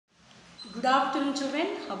Good afternoon, children.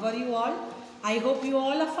 How are you all? I hope you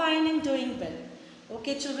all are fine and doing well.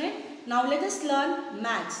 Okay, children. Now let us learn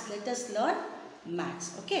maths. Let us learn maths.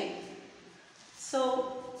 Okay. So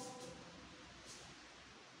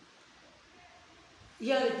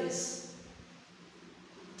here it is.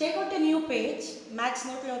 Take out a new page. Maths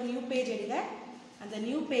note or new page edunga. And the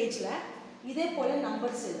new page la இதே போல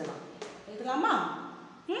numbers எழுதலாம். எழுதலாமா?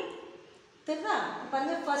 தெரியுதா?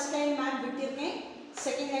 பாருங்க first line ma'am விட்டிருக்கேன்.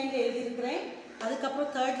 Second லைன்ல எழுதி இருக்கிறேன். அதுக்கு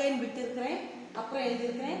அப்புறம் தேர்ட் லைன் விட்டு இருக்கிறேன். அப்புறம் எழுதி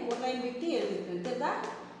இருக்கிறேன். ஒரு லைன் விட்டு எழுதி இருக்கிறேன். தெரியுதா?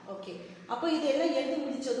 ஓகே. அப்போ இதெல்லாம் எழுதி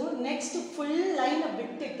முடிச்சதும் நெக்ஸ்ட் ஃபுல் லைனை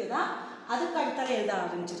விட்டுட்டு தான் அதுக்கு அடுத்தால எழுத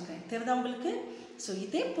ஆரம்பிச்சிருக்கேன். தெரியுதா உங்களுக்கு? ஸோ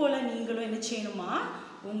இதே போல் நீங்களும் என்ன செய்யணுமா,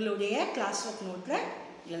 உங்களுடைய கிளாஸ் ஒர்க் நோட்டில்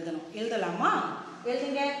எழுதணும். எழுதலாமா?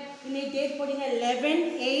 எழுதுங்க. இன்னைக்கு டேட் போடுங்க.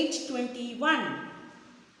 11/8/21.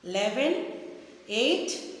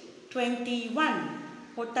 11/8/21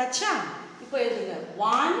 போட்டாச்சா? இப்போ எழுதுங்க.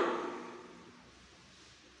 1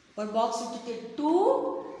 ஒரு பாக்ஸ் விட்டுட்டு 2,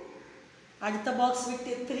 அடுத்த பாக்ஸ்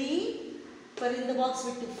விட்டு 3, அப்புறம் இந்த பாக்ஸ்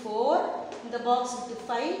விட்டு 4, இந்த பாக்ஸ் விட்டு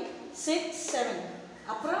 5, 6, 7,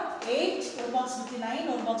 அப்புறம் 8, ஒரு பாக்ஸ் விட்டு 9,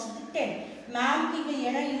 ஒரு பாக்ஸ் விட்டு 10. மேம்க்கு இங்கே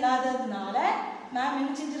இடம் இல்லாததுனால மேம்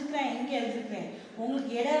என்ன செஞ்சுருக்கிறேன், இங்கே எழுதிருக்கிறேன்.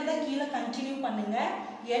 உங்களுக்கு இடம் இருந்தால் கீழே கண்டினியூ பண்ணுங்க,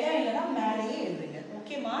 இடம் இல்லைன்னா மேலேயே எழுதுங்க.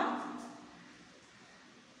 ஓகேம்மா?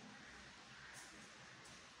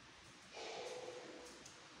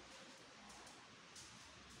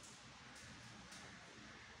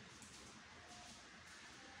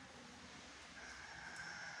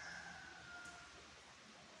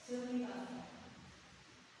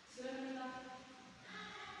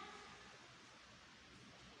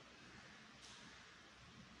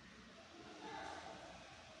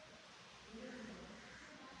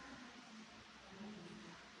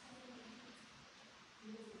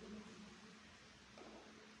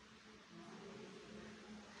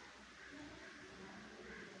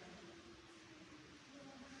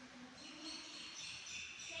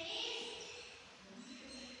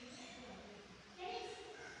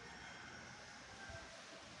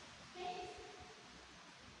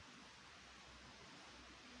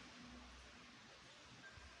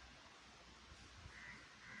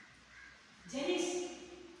 Janice.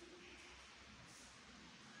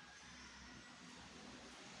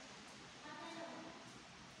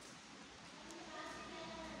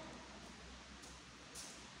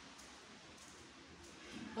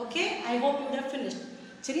 Okay, I hope you have finished.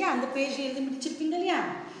 சரியா? அந்த பேஜ் எழுதி முடிச்சிருப்பீங்க இல்லையா?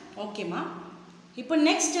 ஓகேம்மா. இப்போ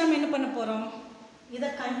நெக்ஸ்ட் டைம் என்ன பண்ண போகிறோம், இதை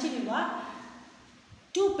கண்டினியூவாக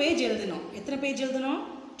 2 பேஜ் எழுதணும். எத்தனை பேஜ் எழுதணும்?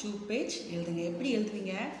 2 பேஜ் எழுதுங்க. எப்படி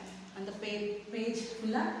எழுதுவீங்க? அந்த பேஜ்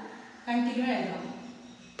ஃபுல்லாக கண்டினியூவாக எழுதணும்.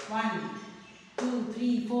 1 2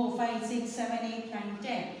 3 4 5 6 7 8 9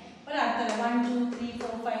 10. ஒரு அடுத்த 1 2 3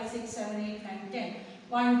 4 5 6 7 8 9 10.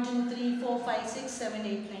 1 2 3 4 5 6 7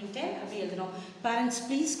 8 9 10 அப்படி எழுதணும். பேரண்ட்ஸ்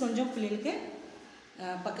ப்ளீஸ் கொஞ்சம் பிள்ளைகளுக்கு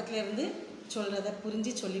பக்கத்தில் இருந்து சொல்கிறத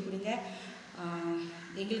புரிஞ்சு சொல்லிக் கொடுங்க.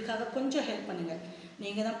 எங்களுக்காக கொஞ்சம் ஹெல்ப் பண்ணுங்கள்.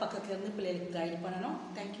 நீங்கள் தான் பக்கத்தில் இருந்து பிள்ளைகளுக்கு கைட் பண்ணணும்.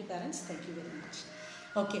 Thank you parents, thank you very much.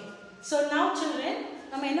 Okay, so now children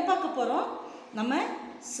நம்ம என்ன பார்க்க போகிறோம், நம்ம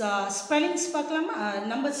ஸ்பெல்லிங்ஸ் பார்க்கலாமா?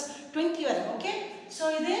 நம்பர்ஸ் 20 வரை. ஓகே, ஸோ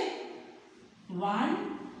இது 1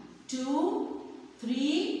 2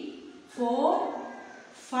 3 4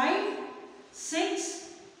 5 6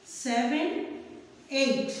 7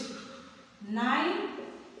 8 9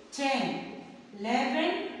 10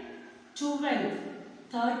 11 12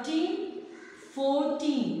 13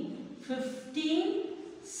 14 15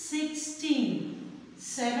 16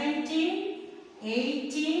 17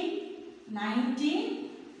 18 19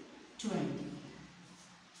 20.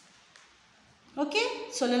 Okay,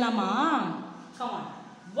 சொல்லலாமா? Come on.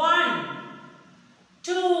 1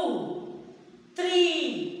 2 3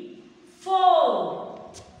 4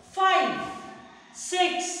 5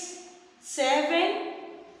 6 7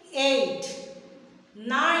 8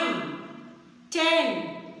 9 10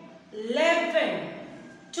 11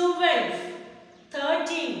 12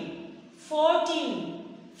 13 14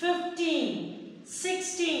 15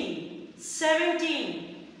 16 17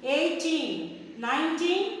 18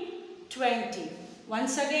 19 20.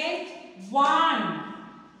 Once again, 1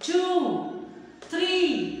 2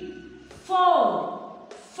 3 4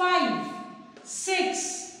 5 6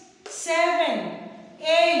 7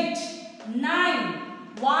 8 9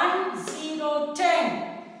 1 0 10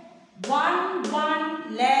 1 1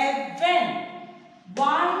 11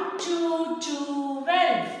 1 2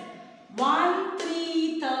 12 1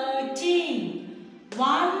 3 13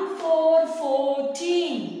 1 4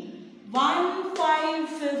 14 1 5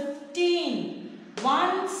 15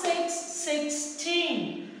 1 6 16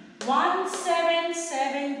 1 7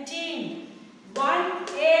 17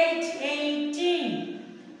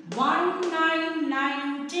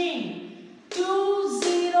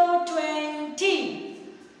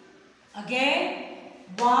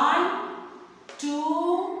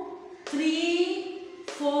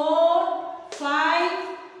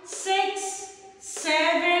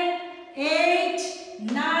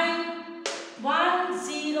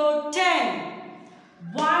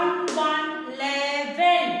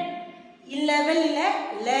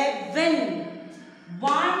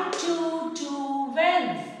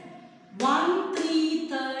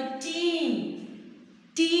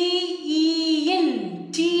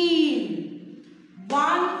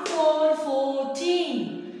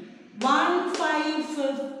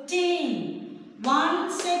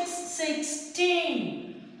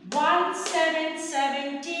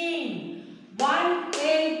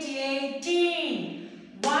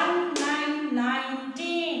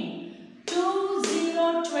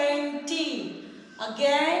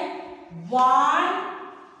 1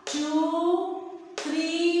 2 3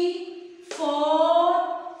 4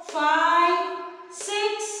 5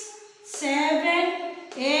 6 7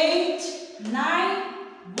 8 9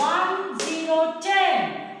 1 0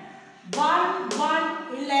 10 1 1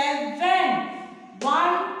 11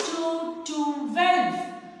 1 2 12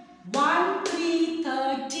 1 3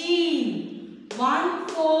 13 1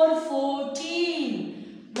 4 14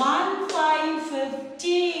 1 5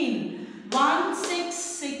 15 1 6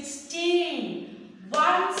 16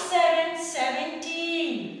 1 7 17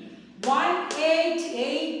 1 8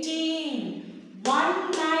 18 1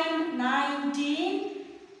 9 19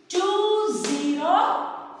 2 0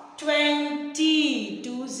 20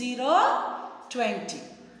 2 0 20.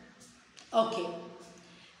 Okay.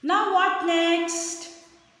 Now what next?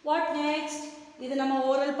 What next? இது நம்ம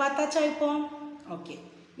oral பார்த்தாச்சா இப்போ? Okay.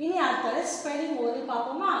 இனி அடுத்தது spelling oral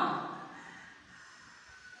பார்ப்போமா?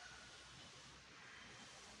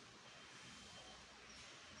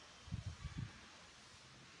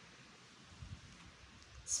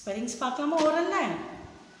 Spellings பார்க்கலாமா oralல?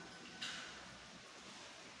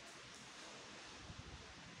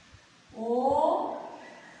 O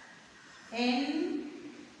N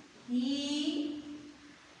E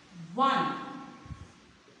 1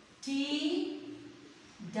 T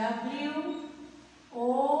W O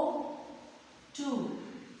 2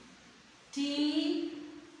 T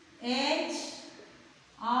H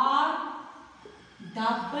R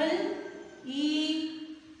double E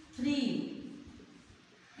 3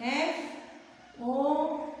 F O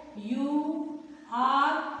U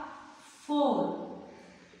R 4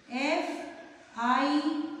 F I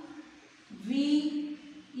V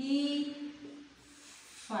E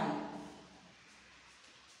 5.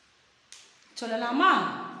 சொல்லலாமா?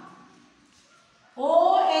 O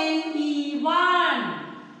N E 1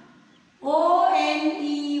 O N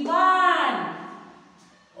E 1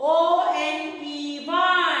 O N E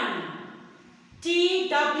 1 T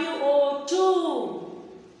W O 2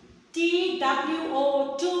 T W O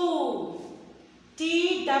 2 T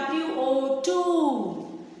W O 2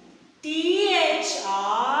 T H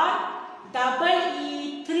R double E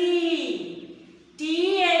 3 T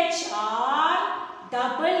H R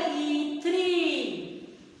double E 3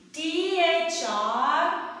 T H R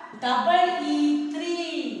double E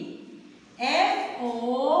 3 F O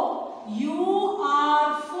U R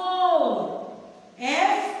 4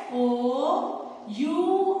 F O U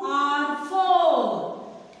R 4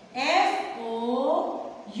 F O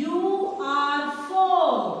U R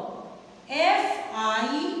 4 F I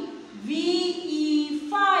V E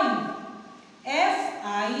 5 F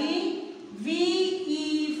I V E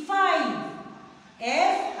 5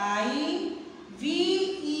 F I V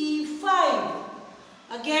E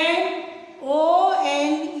 5 again O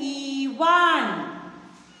N E 1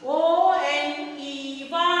 O N E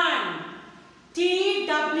 1 T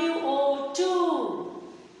W O 2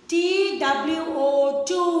 T W O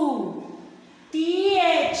 2 T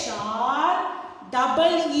H R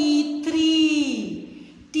double E 3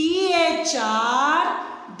 T H R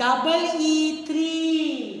double E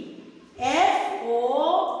 3 F O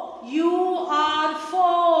U R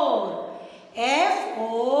 4 F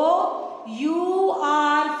O U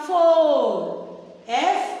R 4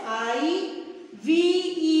 F I V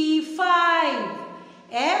E 5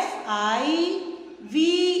 F I V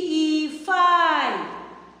E 5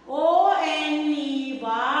 O N E 1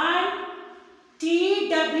 T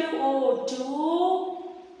W O 2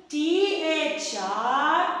 T H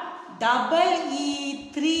R double E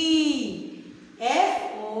 3 F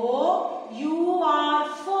O U R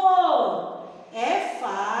 4 F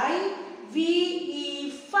I V E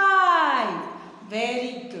 5.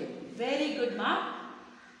 Very good ma.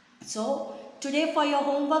 So today for your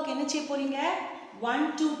homework என்ன செய்ய போறீங்க 1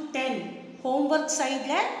 to 10 homework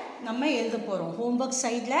sideல நம்ம எழுத போறோம். homework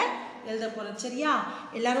sideல எழுத போறோம். சரியா?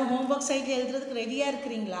 எல்லாரும் homework sideல எழுதுறதுக்கு ரெடியா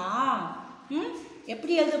இருக்கீங்களா?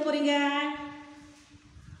 எப்படி எழுத போறீங்க?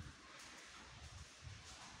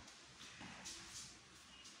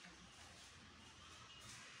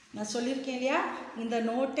 நான் சொல்லியிருக்கேன் இல்லையா, இந்த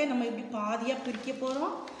நோட்டை நம்ம இப்படி பாதியாக பிரிக்க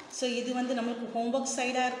போகிறோம். ஸோ இது வந்து நம்மளுக்கு ஹோம்ஒர்க்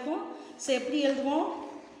சைடாக இருக்கும். ஸோ எப்படி எழுதுவோம்?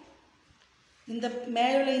 இந்த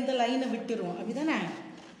மேலே இந்த லைனை விட்டுருவோம், அப்படி தானே?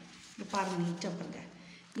 இது பாருங்கள், நீட்டாக பாருங்கள்.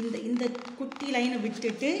 இந்த குட்டி லைனை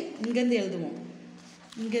விட்டுட்டு இங்கேருந்து எழுதுவோம்.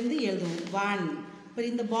 இங்கேருந்து எழுதுவோம் 1.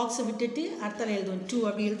 அப்புறம் இந்த பாக்ஸை விட்டுட்டு அடுத்தால எழுதுவோம் 2.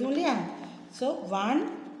 அப்படி எழுதுவோம் இல்லையா? ஸோ 1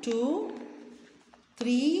 2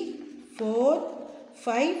 3 4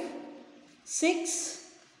 5 6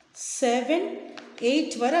 7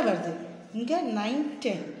 8 வரை வருது. இங்கே 9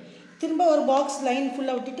 10. திரும்ப ஒரு பாக்ஸ் லைன்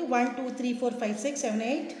ஃபுல்லாக விட்டுட்டு 1 2 3 4 5 6 7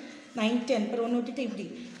 8 9 10. அப்புறம் ஒன்று விட்டுட்டு இப்படி.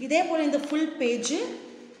 இதே போல் இந்த ஃபுல் பேஜு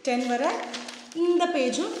 10 வரை இந்த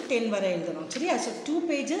பேஜும் 10 வரை எழுதணும் சரியா ஸோ 2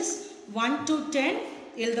 pages 1 to 10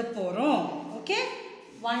 எழுத போகிறோம் ஓகே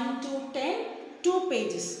 1 to 10 2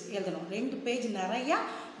 pages எழுதணும் 2 பேஜ் நிறையா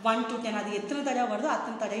 1 to 10 அது எத்தனை தடவை வருதோ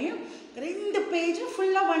அத்தனை தடவையும் 2 பேஜும்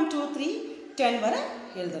ஃபுல்லாக 1 2 3 10 வரை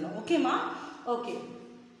எழுதணும் ஓகேம்மா ஓகே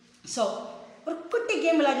ஸோ ஒரு குட்டி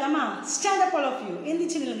கேம் விளையாடலாமா stand up all of you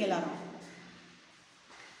எந்திரிச்சு நில்லுங்க எல்லாரும்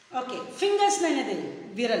ஓகே ஃபிங்கர்ஸ்னால் என்னது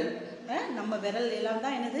விரல் நம்ம விரல் எல்லாம்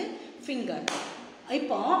தான் என்னது ஃபிங்கர்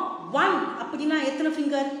இப்போ 1 அப்படின்னா எத்தனை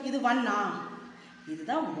ஃபிங்கர் இது 1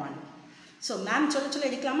 இதுதான் 1 ஸோ மேம் சொல்ல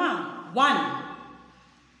எடுக்கலாமா 1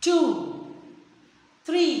 2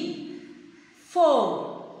 3 4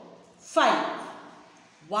 5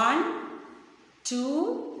 1 2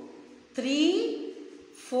 3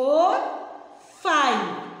 4 5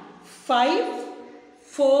 5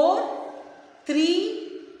 4 3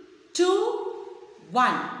 2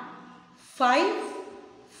 1 5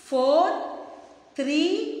 4 3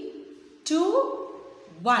 2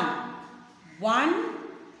 1 1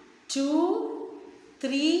 2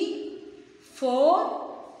 3 4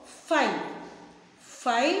 5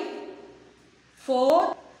 5 4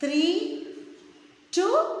 3 2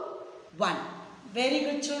 1 very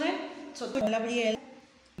good children so நல்லபடியா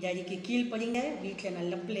ஜாதிக்கு கீழ் படிங்க வீட்டில்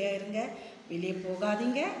நல்ல பிள்ளையாக இருங்க வெளியே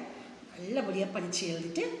போகாதீங்க நல்லபடியாக படித்து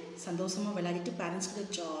எழுதிட்டு சந்தோஷமாக விளையாடிட்டு பேரண்ட்ஸ் கூட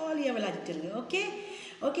ஜாலியாக விளையாடிட்டு இருங்க okay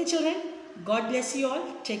okay children God bless you all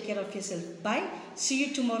take care of yourself bye see you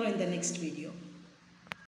tomorrow in the next video